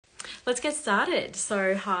Let's get started.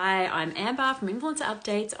 So hi, I'm Amber from Influencer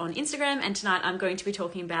Updates on Instagram, and tonight I'm going to be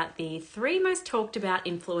talking about the 3 most talked about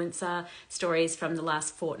influencer stories from the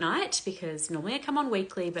last fortnight, because normally I come on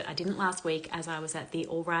weekly, but I didn't last week as I was at the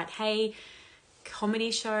All Right Hey comedy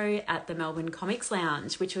show at the Melbourne Comics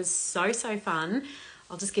Lounge, which was so fun.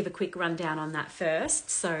 I'll just give a quick rundown on that first.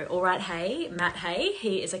 So All Right Hey, Matt Hay,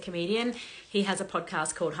 he is a comedian. He has a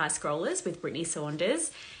podcast called High Scrollers with Brittany Saunders,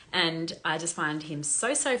 and I just find him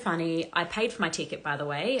so funny. I paid for my ticket, by the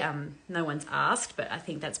way. No one's asked, but I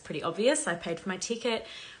think that's pretty obvious. I paid for my ticket,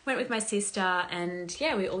 went with my sister, and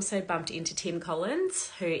yeah, we also bumped into Tim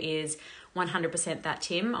Collins, who is 100% that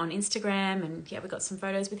Tim on Instagram, and yeah, we got some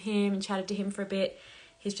photos with him and chatted to him for a bit.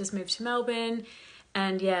 He's just moved to Melbourne.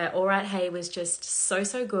 And yeah, All Right Hey was just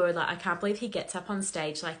so good. Like, I can't believe he gets up on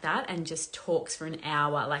stage like that and just talks for an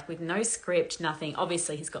hour, like with no script, nothing.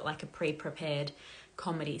 Obviously, he's got like a pre-prepared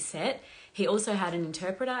comedy set. He also had an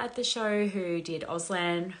interpreter at the show who did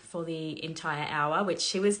Auslan for the entire hour, which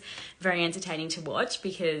she was very entertaining to watch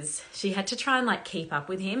because she had to try and like keep up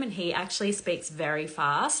with him, and he actually speaks very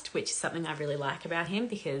fast, which is something I really like about him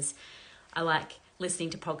because I like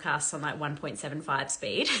listening to podcasts on like 1.75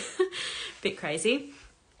 speed. Bit crazy.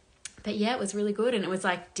 But yeah, it was really good, and it was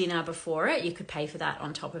like dinner before it. You could pay for that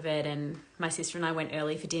on top of it, and my sister and I went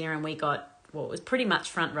early for dinner, and we got, well, it was pretty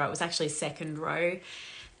much front row. It was actually second row.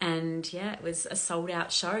 And yeah, it was a sold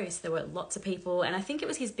out show. So there were lots of people. And I think it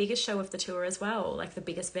was his biggest show of the tour as well, like the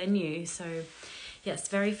biggest venue. So yes,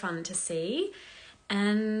 very fun to see.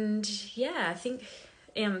 And yeah, I think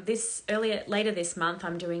later this month,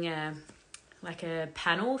 I'm doing a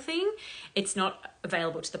panel thing. It's not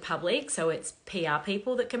available to the public, so it's PR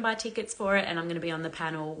people that can buy tickets for it. And I'm going to be on the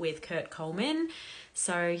panel with Kurt Coleman.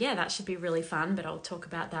 So yeah, that should be really fun, but I'll talk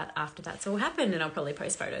about that after that's all happened, and I'll probably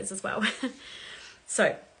post photos as well.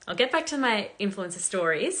 So I'll get back to my influencer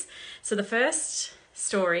stories. So the first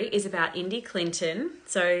story is about Indy Clinton.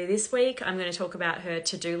 So this week I'm going to talk about her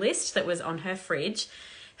to-do list that was on her fridge,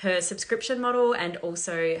 her subscription model, and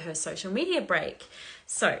also her social media break.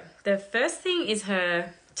 So the first thing is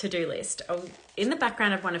her to-do list. In the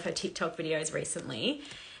background of one of her TikTok videos recently,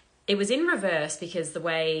 it was in reverse because the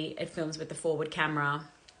way it films with the forward camera,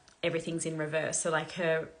 everything's in reverse. So like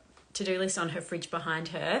her to-do list on her fridge behind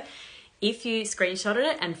her, if you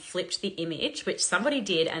screenshotted it and flipped the image, which somebody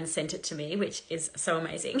did and sent it to me, which is so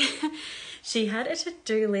amazing, she had a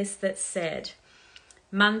to-do list that said,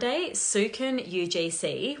 Monday, Sukin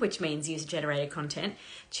UGC, which means user-generated content.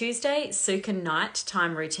 Tuesday, Sukin night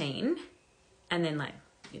time routine. And then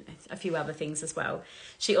a few other things as well.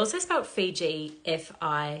 She also spelled Fiji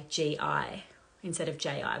Figi instead of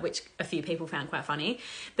Ji, which a few people found quite funny.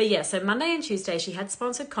 But yeah, so Monday and Tuesday she had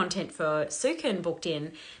sponsored content for Sukin booked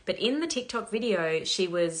in, but in the TikTok video she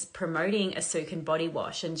was promoting a Sukin body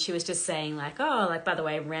wash, and she was just saying like, oh, like, by the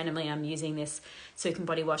way, randomly I'm using this Sukin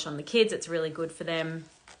body wash on the kids, it's really good for them.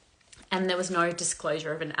 And there was no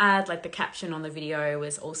disclosure of an ad, like the caption on the video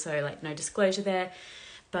was also like no disclosure there.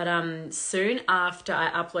 But soon after I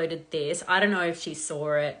uploaded this, I don't know if she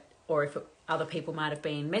saw it or if other people might have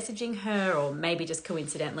been messaging her, or maybe just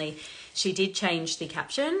coincidentally, she did change the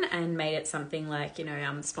caption and made it something like,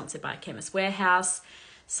 sponsored by Chemist Warehouse.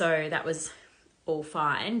 So that was all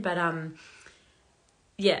fine. But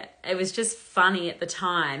yeah, it was just funny at the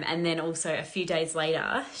time. And then also a few days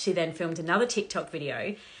later, she then filmed another TikTok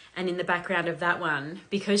video. And in the background of that one,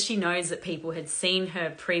 because she knows that people had seen her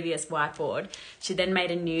previous whiteboard, she then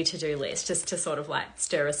made a new to-do list just to sort of like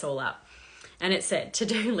stir us all up. And it said,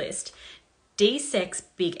 to-do list, de-sex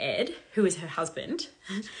Big Ed, who is her husband,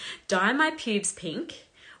 dye my pubes pink,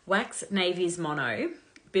 wax Navy's mono,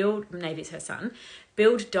 Navy's her son,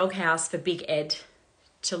 build doghouse for Big Ed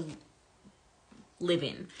to live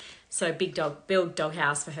in. So build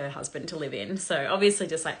doghouse for her husband to live in. So obviously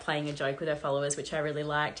just like playing a joke with her followers, which I really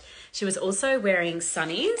liked. She was also wearing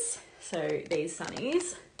sunnies. So these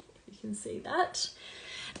sunnies, you can see that.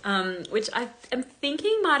 Which I am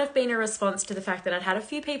thinking might have been a response to the fact that I'd had a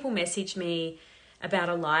few people message me about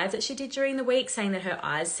a live that she did during the week saying that her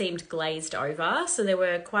eyes seemed glazed over. So there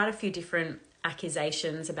were quite a few different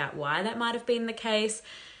accusations about why that might have been the case.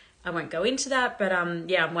 I won't go into that, but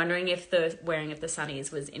yeah, I'm wondering if the wearing of the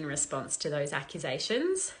sunnies was in response to those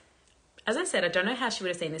accusations. As I said, I don't know how she would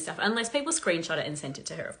have seen this stuff, unless people screenshot it and sent it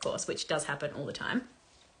to her, of course, which does happen all the time.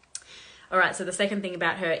 All right, so the second thing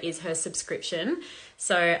about her is her subscription.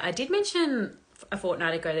 So I did mention a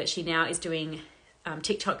fortnight ago that she now is doing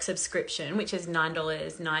TikTok subscription, which is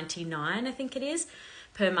 $9.99, I think it is,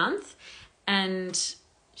 per month. And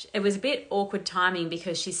it was a bit awkward timing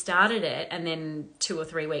because she started it and then 2 or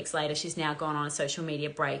 3 weeks later she's now gone on a social media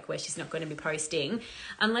break where she's not going to be posting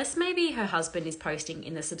unless maybe her husband is posting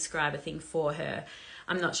in the subscriber thing for her.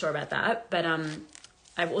 I'm not sure about that, but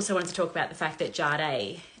I also wanted to talk about the fact that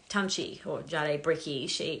Jadé, Tunchy, or Jadé Brycki,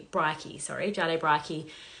 Jadé Brycki,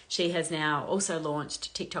 she has now also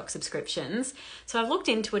launched TikTok subscriptions. So I've looked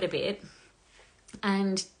into it a bit,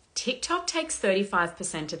 and TikTok takes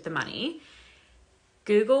 35% of the money.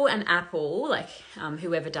 Google and Apple, like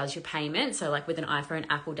whoever does your payment, so like with an iPhone,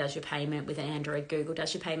 Apple does your payment, with an Android, Google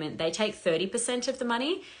does your payment, they take 30% of the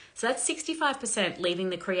money. So that's 65%, leaving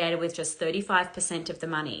the creator with just 35% of the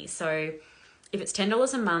money. So if it's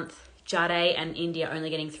 $10 a month, Jadé and Indy are only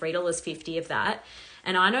getting $3.50 of that.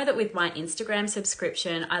 And I know that with my Instagram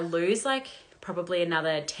subscription, I lose like probably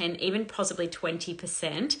another 10, even possibly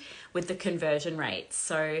 20% with the conversion rates.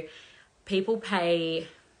 So people pay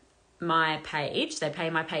my page, they pay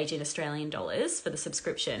my page in Australian dollars for the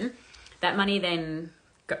subscription. That money then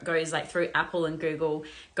goes like through Apple and Google,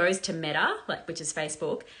 goes to Meta, like which is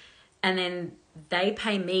Facebook, and then they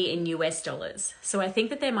pay me in US dollars. So I think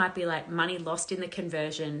that there might be like money lost in the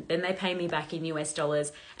conversion, then they pay me back in US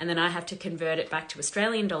dollars, and then I have to convert it back to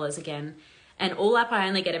Australian dollars again. And all up, I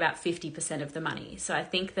only get about 50% of the money. So I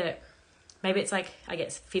think that maybe it's like, I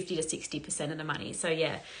guess, 50 to 60% of the money. So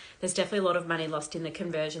yeah, there's definitely a lot of money lost in the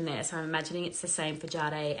conversion there. So I'm imagining it's the same for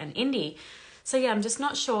Jadé and Indy. So yeah, I'm just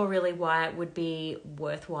not sure really why it would be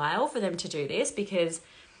worthwhile for them to do this, because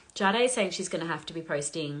Jadé is saying she's going to have to be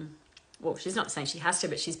posting, well, she's not saying she has to,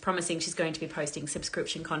 but she's promising she's going to be posting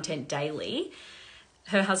subscription content daily.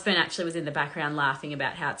 Her husband actually was in the background laughing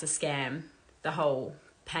about how it's a scam, the whole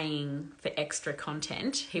paying for extra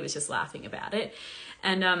content. He was just laughing about it.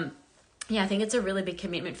 And yeah, I think it's a really big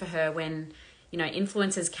commitment for her when, you know,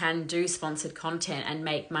 influencers can do sponsored content and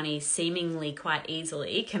make money seemingly quite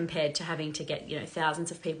easily compared to having to get, you know, thousands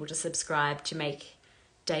of people to subscribe to make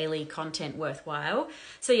daily content worthwhile.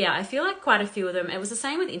 So yeah, I feel like quite a few of them, it was the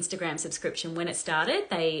same with Instagram subscription. When it started,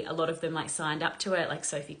 a lot of them like signed up to it, like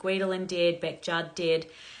Sophie Cachia did, Beck Judd did,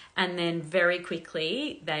 and then very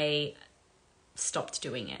quickly they stopped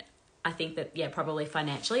doing it. I think that, yeah, probably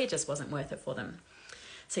financially it just wasn't worth it for them.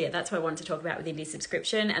 So yeah, that's what I wanted to talk about with Indy's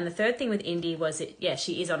subscription. And the third thing with Indy was,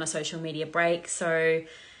 she is on a social media break. So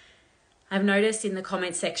I've noticed in the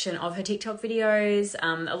comment section of her TikTok videos,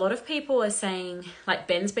 a lot of people are saying, like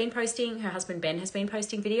Ben's been posting, her husband Ben has been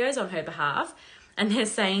posting videos on her behalf, and they're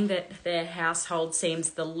saying that their household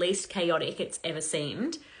seems the least chaotic it's ever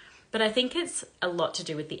seemed. But I think it's a lot to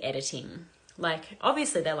do with the editing. Like,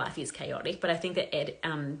 obviously their life is chaotic, but I think that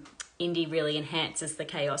Indy really enhances the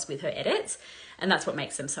chaos with her edits, and that's what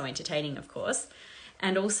makes them so entertaining, of course.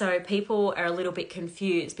 And also people are a little bit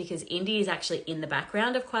confused because Indy is actually in the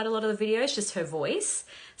background of quite a lot of the videos, just her voice.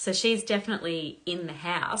 So she's definitely in the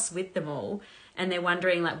house with them all, and they're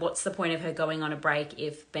wondering like, what's the point of her going on a break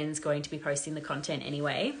if Ben's going to be posting the content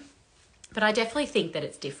anyway? But I definitely think that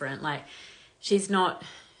it's different. Like, she's not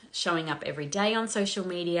showing up every day on social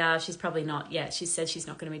media. She's probably not, she said she's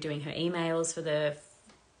not going to be doing her emails for the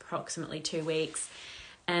approximately 2 weeks.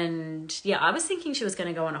 And yeah, I was thinking she was going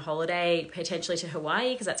to go on a holiday, potentially to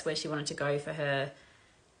Hawaii, because that's where she wanted to go for her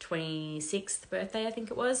 26th birthday, I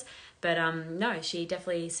think it was. But no, she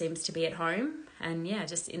definitely seems to be at home and yeah,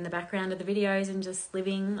 just in the background of the videos and just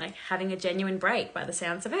living, like having a genuine break by the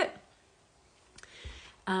sounds of it.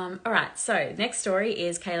 All right, so next story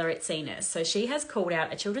is Kayla Itsines. So she has called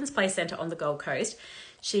out a children's play centre on the Gold Coast.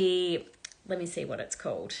 Let me see what it's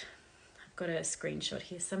called. I've got a screenshot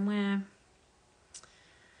here somewhere.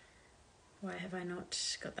 Why have I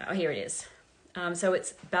not got that? Oh, here it is. So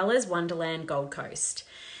it's Bella's Wonderland Gold Coast.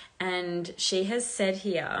 And she has said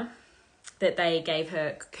here that they gave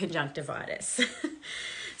her conjunctivitis.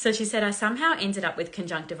 So she said, I somehow ended up with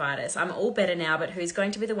conjunctivitis. I'm all better now, but who's going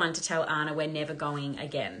to be the one to tell Anna we're never going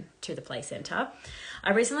again to the play centre? I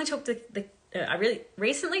recently took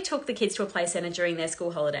recently took the kids to a play centre during their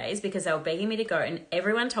school holidays because they were begging me to go, and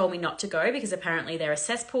everyone told me not to go because apparently they're a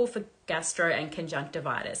cesspool for gastro and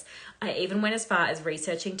conjunctivitis. I even went as far as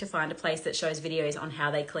researching to find a place that shows videos on how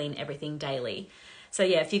they clean everything daily. So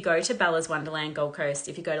yeah, if you go to Bella's Wonderland Gold Coast,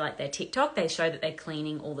 if you go to like their TikTok, they show that they're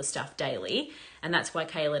cleaning all the stuff daily. And that's why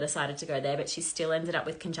Kayla decided to go there, but she still ended up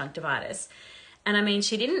with conjunctivitis. And I mean,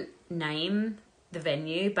 she didn't name the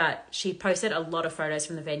venue, but she posted a lot of photos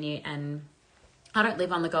from the venue. And I don't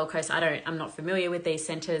live on the Gold Coast. I'm not familiar with these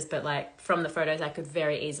centres, but like from the photos, I could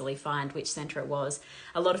very easily find which centre it was.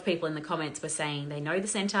 A lot of people in the comments were saying they know the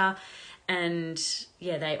centre, and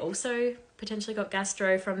yeah, they also potentially got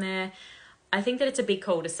gastro from there. I think that it's a big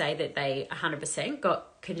call to say that they 100%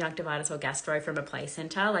 got conjunctivitis or gastro from a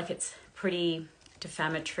placenta. Like, it's pretty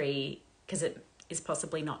defamatory because it is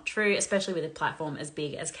possibly not true, especially with a platform as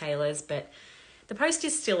big as Kayla's. But the post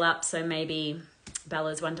is still up, so maybe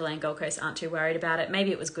Bella's Wonderland Gold Coast aren't too worried about it.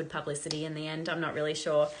 Maybe it was good publicity in the end. I'm not really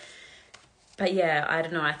sure. But yeah, I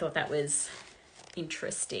don't know. I thought that was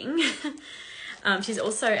interesting. She's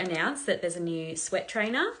also announced that there's a new sweat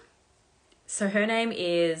trainer. So her name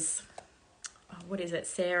is, what is it?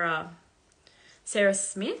 Sarah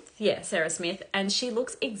Smith? Yeah, Sarah Smith. And she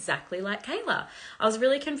looks exactly like Kayla. I was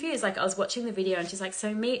really confused. Like, I was watching the video and she's like,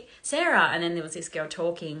 so meet Sarah. And then there was this girl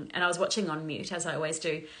talking and I was watching on mute, as I always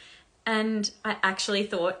do. And I actually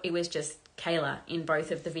thought it was just Kayla in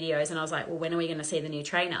both of the videos. And I was like, well, when are we going to see the new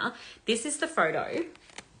trainer? This is the photo.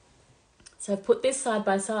 So I've put this side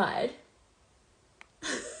by side.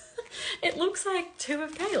 It looks like two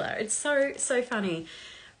of Kayla. It's so funny.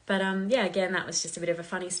 But yeah, again, that was just a bit of a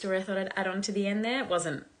funny story I thought I'd add on to the end there. It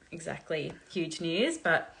wasn't exactly huge news,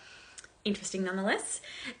 but interesting nonetheless.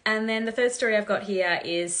 And then the third story I've got here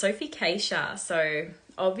is Sophie Cachia. So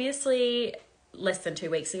obviously, less than 2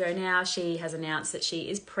 weeks ago now, she has announced that she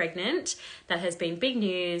is pregnant. That has been big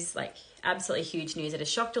news, like absolutely huge news. It has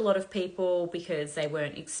shocked a lot of people because they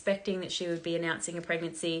weren't expecting that she would be announcing a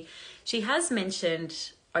pregnancy. She has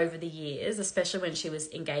mentioned over the years, especially when she was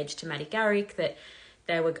engaged to Matty Garrick, that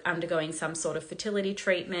they were undergoing some sort of fertility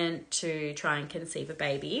treatment to try and conceive a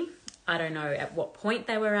baby. I don't know at what point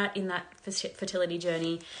they were at in that fertility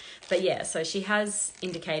journey. But yeah, so she has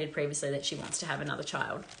indicated previously that she wants to have another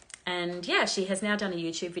child. And yeah, she has now done a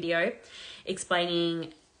YouTube video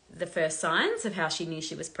explaining the first signs of how she knew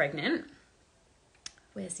she was pregnant.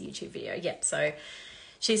 Where's the YouTube video? Yep, so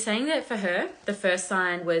she's saying that for her, the first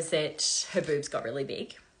sign was that her boobs got really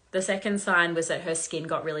big. The second sign was that her skin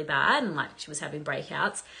got really bad and like she was having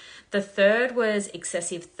breakouts. The third was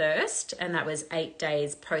excessive thirst, and that was 8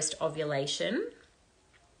 days post-ovulation.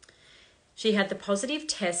 She had the positive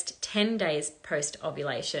test 10 days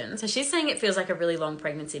post-ovulation. So she's saying it feels like a really long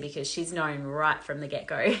pregnancy because she's known right from the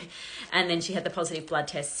get-go. And then she had the positive blood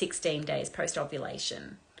test 16 days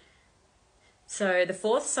post-ovulation. So the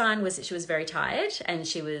fourth sign was that she was very tired and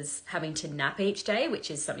she was having to nap each day, which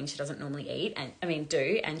is something she doesn't normally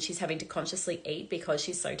do. And she's having to consciously eat because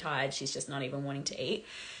she's so tired. She's just not even wanting to eat.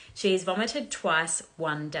 She's vomited twice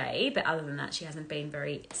one day, but other than that, she hasn't been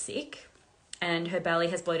very sick. And her belly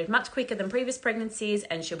has bloated much quicker than previous pregnancies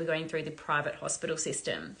and she'll be going through the private hospital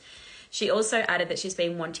system. She also added that she's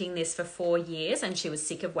been wanting this for 4 years and she was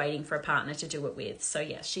sick of waiting for a partner to do it with. So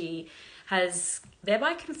yeah, she has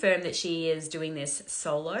thereby confirmed that she is doing this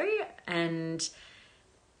solo. And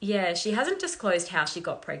yeah, she hasn't disclosed how she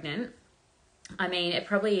got pregnant. I mean, it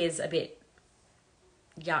probably is a bit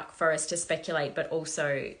yuck for us to speculate, but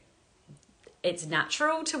also it's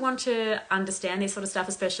natural to want to understand this sort of stuff,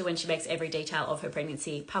 especially when she makes every detail of her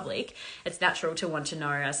pregnancy public. It's natural to want to know,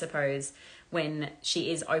 I suppose, when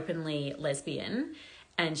she is openly lesbian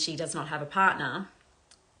and she does not have a partner,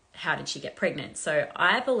 how did she get pregnant? So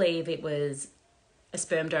I believe it was a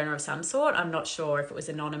sperm donor of some sort. I'm not sure if it was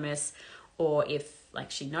anonymous or if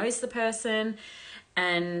like she knows the person.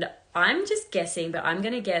 And I'm just guessing, but I'm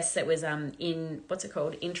going to guess it was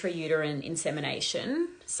intrauterine insemination.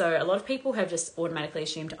 So a lot of people have just automatically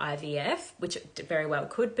assumed IVF, which it very well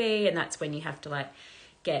could be. And that's when you have to like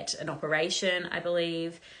get an operation, I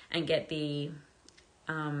believe, and get the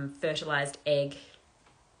fertilized egg.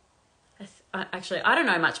 Actually, I don't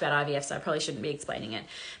know much about IVF, so I probably shouldn't be explaining it.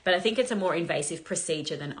 But I think it's a more invasive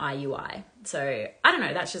procedure than IUI. So I don't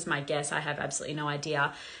know. That's just my guess. I have absolutely no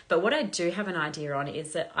idea. But what I do have an idea on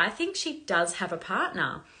is that I think she does have a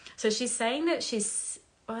partner. So she's saying that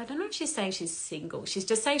I don't know if she's saying she's single. She's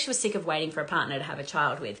just saying she was sick of waiting for a partner to have a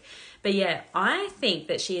child with. But yeah, I think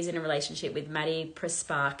that she is in a relationship with Maddie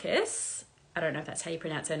Prasparkas. I don't know if that's how you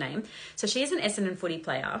pronounce her name. So she is an Essendon footy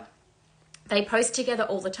player. They post together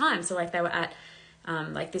all the time. So like they were at,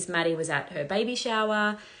 like this Maddie was at her baby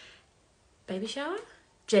shower?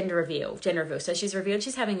 Gender reveal. So she's revealed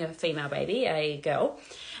she's having a female baby, a girl.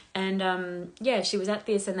 And yeah, she was at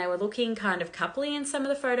this and they were looking kind of coupley in some of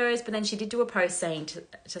the photos. But then she did do a post saying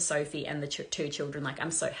to Sophie and the two children, like,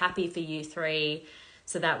 I'm so happy for you three.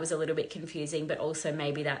 So that was a little bit confusing, but also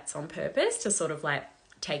maybe that's on purpose to sort of like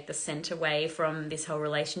take the scent away from this whole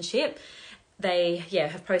relationship. They,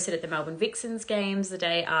 have posted at the Melbourne Vixens games the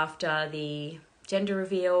day after the gender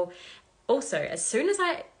reveal. Also, as soon as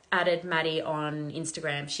I added Maddie on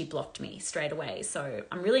Instagram, she blocked me straight away. So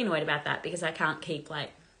I'm really annoyed about that because I can't keep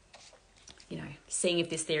seeing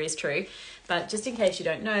if this theory is true. But just in case you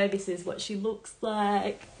don't know, this is what she looks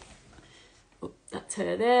like. Oh, that's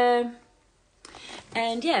her there.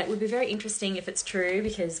 And yeah, it would be very interesting if it's true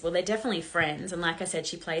because, well, they're definitely friends. And like I said,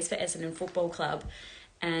 she plays for Essendon Football Club.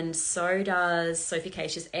 And so does Sophie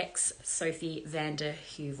Cachia's ex, Sophie van der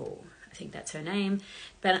Heuvel. I think that's her name.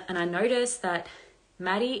 And I noticed that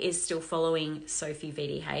Maddie is still following Sophie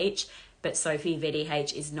VDH, but Sophie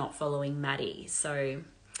VDH is not following Maddie. So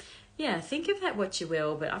yeah, think of that what you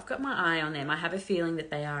will, but I've got my eye on them. I have a feeling that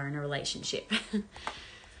they are in a relationship.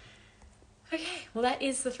 Okay, well, that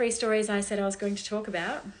is the 3 stories I said I was going to talk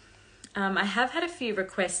about. I have had a few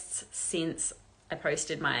requests since I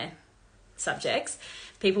posted my subjects.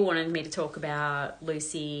 People wanted me to talk about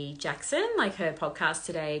Lucy Jackson, like her podcast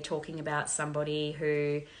today, talking about somebody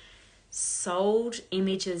who sold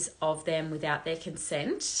images of them without their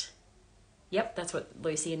consent. Yep, that's what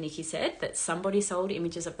Lucy and Nikki said, that somebody sold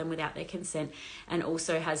images of them without their consent and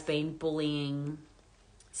also has been bullying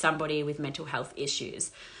somebody with mental health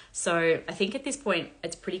issues. So I think at this point,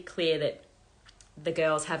 it's pretty clear that the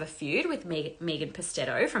girls have a feud with Megan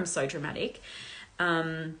Pustetto from So Dramatic.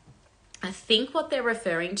 I think what they're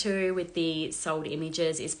referring to with the sold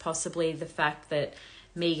images is possibly the fact that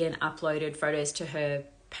Megan uploaded photos to her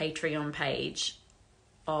Patreon page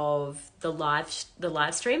of the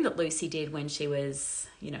live stream that Lucy did when she was,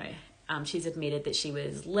 she's admitted that she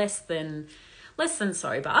was less than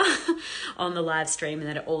sober on the live stream and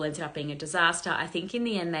that it all ended up being a disaster. I think in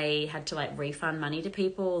the end they had to like refund money to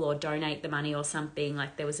people or donate the money or something.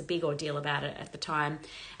 Like there was a big ordeal about it at the time.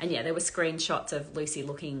 And yeah, there were screenshots of Lucy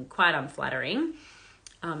looking quite unflattering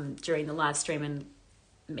during the live stream, and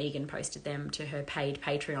Megan posted them to her paid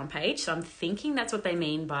Patreon page. So I'm thinking that's what they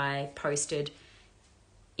mean by posted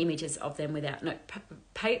images of them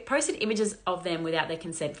posted images of them without their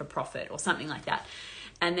consent for profit or something like that.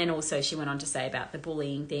 And then also she went on to say about the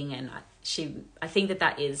bullying thing, and I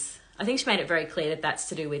think she made it very clear that that's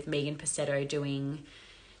to do with Megan Pustetto doing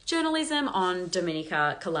journalism on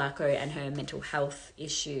Dominica Calarco and her mental health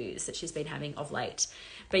issues that she's been having of late.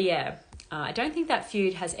 But yeah, I don't think that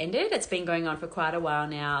feud has ended. It's been going on for quite a while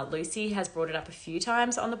now. Lucy has brought it up a few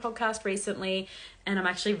times on the podcast recently, and I'm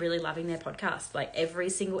actually really loving their podcast. Like every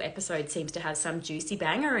single episode seems to have some juicy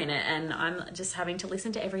banger in it, and I'm just having to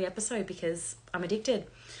listen to every episode because I'm addicted.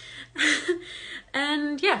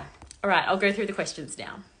 And yeah, all right, I'll go through the questions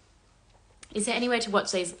now. Is there any way to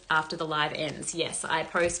watch these after the live ends? Yes, I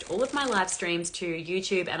post all of my live streams to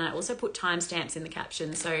YouTube, and I also put timestamps in the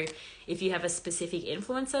caption. So if you have a specific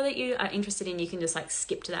influencer that you are interested in, you can just like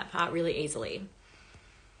skip to that part really easily.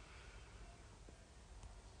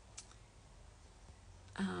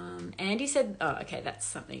 Andy said, oh, okay, that's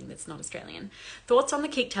something that's not Australian. Thoughts on the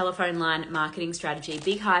Kic telephone line marketing strategy?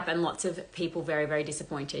 Big hype and lots of people very, very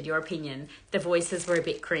disappointed. Your opinion? The voices were a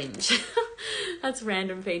bit cringe. That's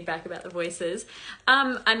random feedback about the voices.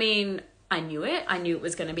 I mean, I knew it. I knew it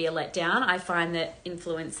was going to be a letdown. I find that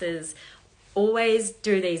influencers always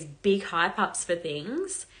do these big hype ups for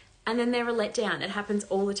things and then they're a letdown. It happens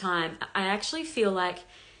all the time. I actually feel like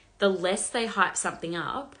the less they hype something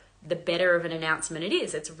up, the better of an announcement it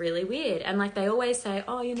is. It's really weird. And like they always say,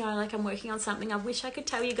 oh, like I'm working on something. I wish I could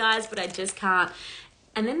tell you guys, but I just can't.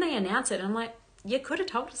 And then they announce it and I'm like, you could have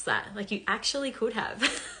told us that. Like you actually could have.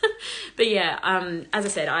 But yeah, as I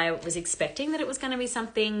said, I was expecting that it was going to be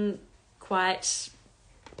something quite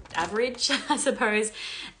average, I suppose.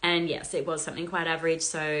 And yes, it was something quite average.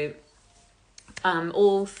 So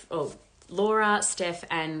Laura, Steph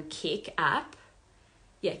and Kic App,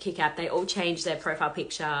 Kic App, they all changed their profile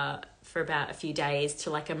picture for about a few days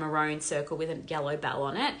to like a maroon circle with a yellow bell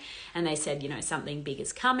on it. And they said, something big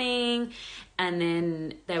is coming. And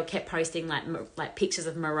then they kept posting like pictures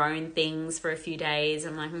of maroon things for a few days.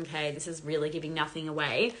 I'm like, okay, this is really giving nothing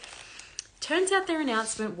away. Turns out their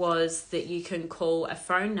announcement was that you can call a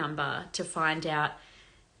phone number to find out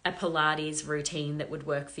a Pilates routine that would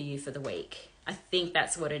work for you for the week. I think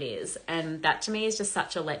that's what it is. And that to me is just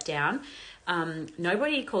such a letdown.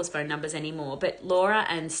 Nobody calls phone numbers anymore, but Laura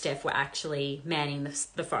and Steph were actually manning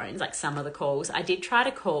the phones, like some of the calls. I did try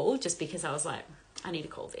to call just because I was like, I need to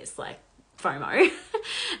call this, like FOMO.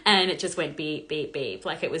 And it just went beep, beep, beep.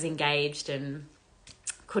 Like it was engaged and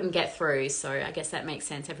couldn't get through. So I guess that makes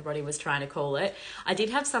sense. Everybody was trying to call it. I did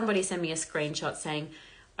have somebody send me a screenshot saying,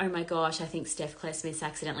 oh my gosh, I think Steph Claire Smith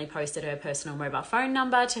accidentally posted her personal mobile phone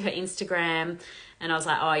number to her Instagram. And I was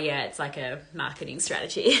like, oh yeah, it's like a marketing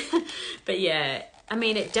strategy. But yeah, I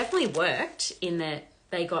mean, it definitely worked in that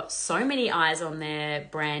they got so many eyes on their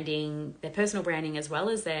branding, their personal branding, as well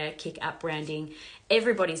as their Kic App branding.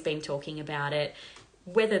 Everybody's been talking about it.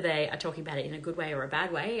 Whether they are talking about it in a good way or a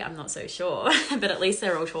bad way, I'm not so sure. But at least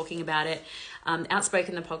they're all talking about it.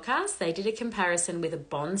 Outspoken, the podcast, they did a comparison with a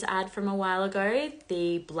Bonds ad from a while ago,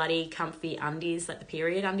 the bloody comfy undies, like the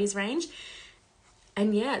period undies range.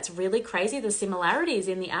 And yeah, it's really crazy, the similarities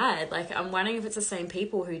in the ad. Like, I'm wondering if it's the same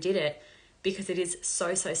people who did it, because it is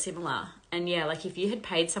so, so similar. And yeah, like if you had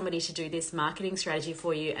paid somebody to do this marketing strategy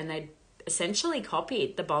for you and they'd essentially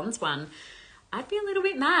copied the Bonds one, I'd be a little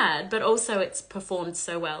bit mad. But also it's performed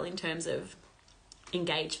so well in terms of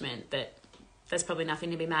engagement that there's probably nothing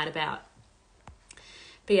to be mad about.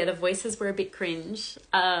 But yeah, the voices were a bit cringe.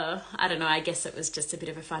 I don't know, I guess it was just a bit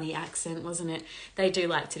of a funny accent, wasn't it? They do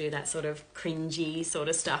like to do that sort of cringy sort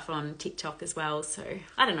of stuff on TikTok as well. So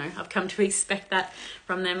I don't know, I've come to expect that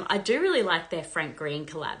from them. I do really like their Frank Green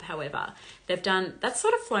collab, however. That's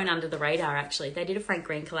sort of flown under the radar, actually. They did a Frank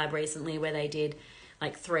Green collab recently where they did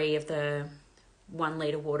like 3 of the 1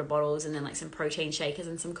 litre water bottles and then like some protein shakers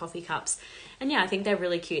and some coffee cups. And yeah, I think they're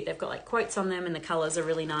really cute. They've got like quotes on them and the colours are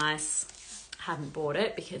really nice. Haven't bought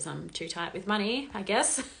it because I'm too tight with money, I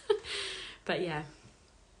guess. But yeah,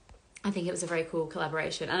 I think it was a very cool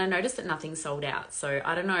collaboration. And I noticed that nothing sold out. So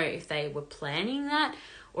I don't know if they were planning that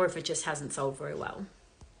or if it just hasn't sold very well.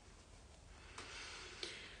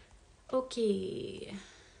 Okay,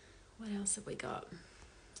 what else have we got?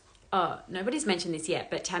 Oh, nobody's mentioned this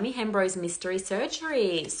yet, but Tammy Hembrow's mystery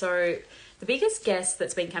surgery. So the biggest guess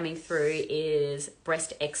that's been coming through is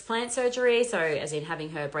breast explant surgery, so as in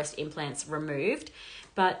having her breast implants removed.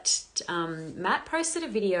 But Matt posted a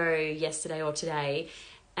video yesterday or today,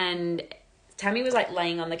 and Tammy was like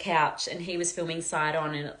laying on the couch and he was filming side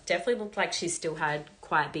on, and it definitely looked like she still had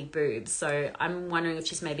quite big boobs. So I'm wondering if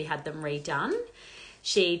she's maybe had them redone.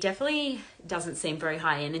 She definitely doesn't seem very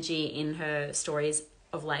high energy in her stories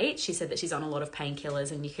of late. She said that she's on a lot of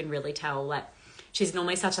painkillers, and you can really tell, like, she's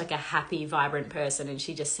normally such like a happy, vibrant person, and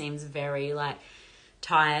she just seems very like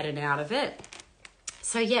tired and out of it.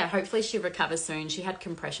 So yeah, hopefully she recovers soon. She had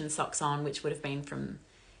compression socks on, which would have been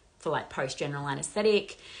for like post general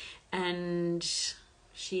anesthetic, and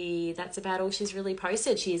that's about all she's really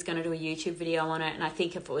posted. She's going to do a YouTube video on it, and I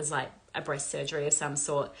think if it was like a breast surgery of some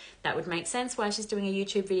sort, that would make sense why she's doing a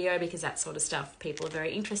YouTube video, because that sort of stuff people are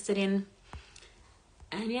very interested in.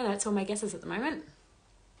 And yeah, that's all my guesses at the moment.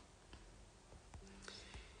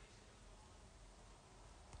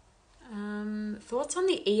 Thoughts on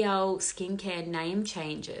the EL skincare name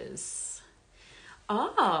changes?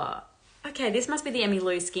 Oh, okay, this must be the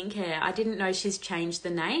Emmylou skincare. I didn't know she's changed the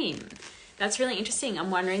name. That's really interesting.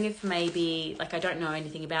 I'm wondering if maybe, like, I don't know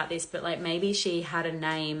anything about this, but like maybe she had a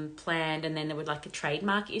name planned and then there was like a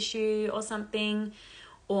trademark issue or something.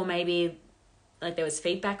 Or maybe like there was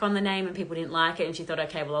feedback on the name and people didn't like it and she thought,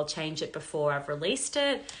 okay, well, I'll change it before I've released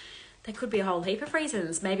it. There could be a whole heap of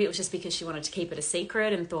reasons. Maybe it was just because she wanted to keep it a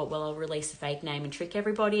secret and thought, well, I'll release a fake name and trick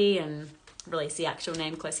everybody and release the actual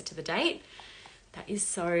name closer to the date. That is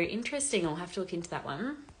so interesting. I'll have to look into that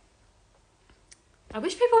one. I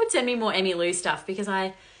wish people would send me more Emmylou stuff, because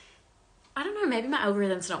I don't know, maybe my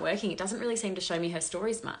algorithm's not working. It doesn't really seem to show me her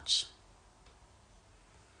stories much.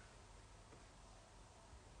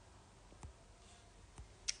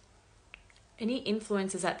 Any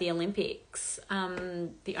influencers at the Olympics?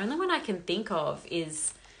 The only one I can think of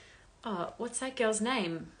is, what's that girl's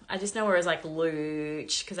name? I just know her as like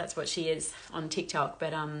Luch, because that's what she is on TikTok.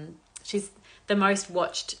 But she's the most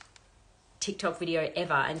watched TikTok video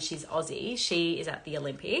ever, and she's Aussie. She is at the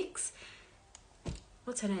Olympics.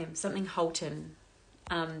 What's her name? Something Halton.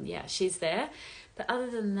 Yeah, she's there. But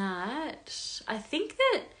other than that, I think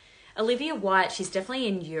that Olivia White, she's definitely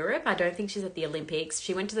in Europe. I don't think she's at the Olympics.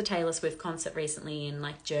 She went to the Taylor Swift concert recently in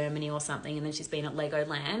like Germany or something, and then she's been at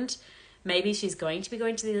Legoland. Maybe she's going to be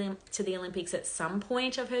going to the Olympics at some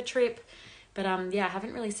point of her trip. But yeah, I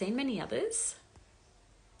haven't really seen many others.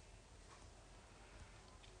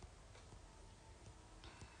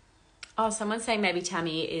 Oh, someone's saying maybe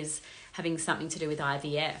Tammy is having something to do with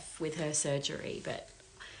IVF with her surgery, but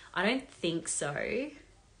I don't think so.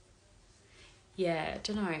 Yeah,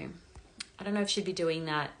 I don't know if she'd be doing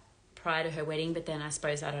that prior to her wedding, but then I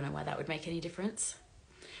suppose I don't know why that would make any difference.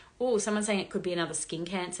 Oh, someone's saying it could be another skin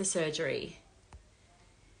cancer surgery.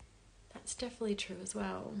 That's definitely true as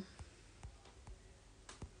well.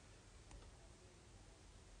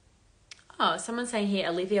 Oh, someone's saying here,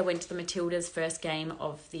 Olivia went to the Matildas' first game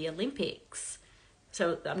of the Olympics.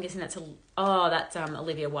 So I'm guessing that's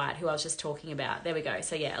Olivia White, who I was just talking about. There we go.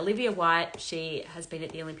 So yeah, Olivia White, she has been at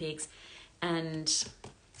the Olympics, and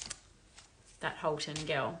that Halton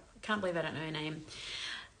girl, I can't believe I don't know her name.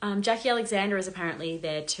 Jacquie Alexander is apparently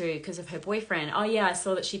there too because of her boyfriend. Oh yeah, I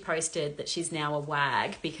saw that she posted that she's now a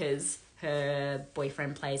wag because her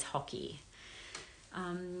boyfriend plays hockey.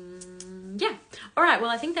 Yeah. All right. Well,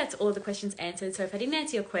 I think that's all of the questions answered. So if I didn't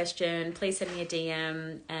answer your question, please send me a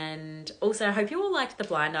DM. And also, I hope you all liked the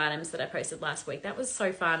blind items that I posted last week. That was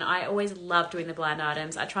so fun. I always love doing the blind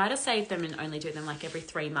items. I try to save them and only do them like every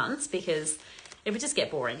 3 months because it would just get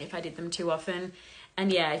boring if I did them too often.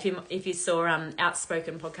 And yeah, if you saw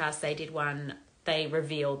Outspoken Podcast, they did one. They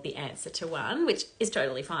revealed the answer to one, which is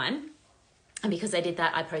totally fine. And because they did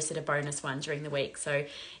that, I posted a bonus one during the week. So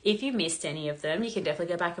if you missed any of them, you can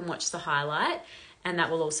definitely go back and watch the highlight. And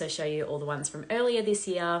that will also show you all the ones from earlier this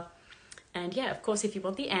year. And yeah, of course, if you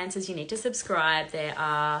want the answers, you need to subscribe. There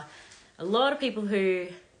are a lot of people who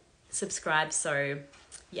subscribe. So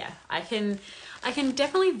yeah, I can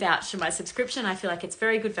definitely vouch for my subscription. I feel like it's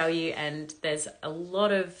very good value and there's a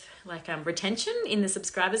lot of like retention in the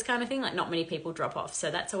subscribers kind of thing. Like not many people drop off.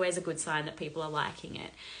 So that's always a good sign that people are liking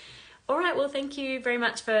it. All right, well, thank you very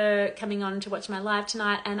much for coming on to watch my live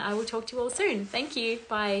tonight, and I will talk to you all soon. Thank you.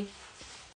 Bye.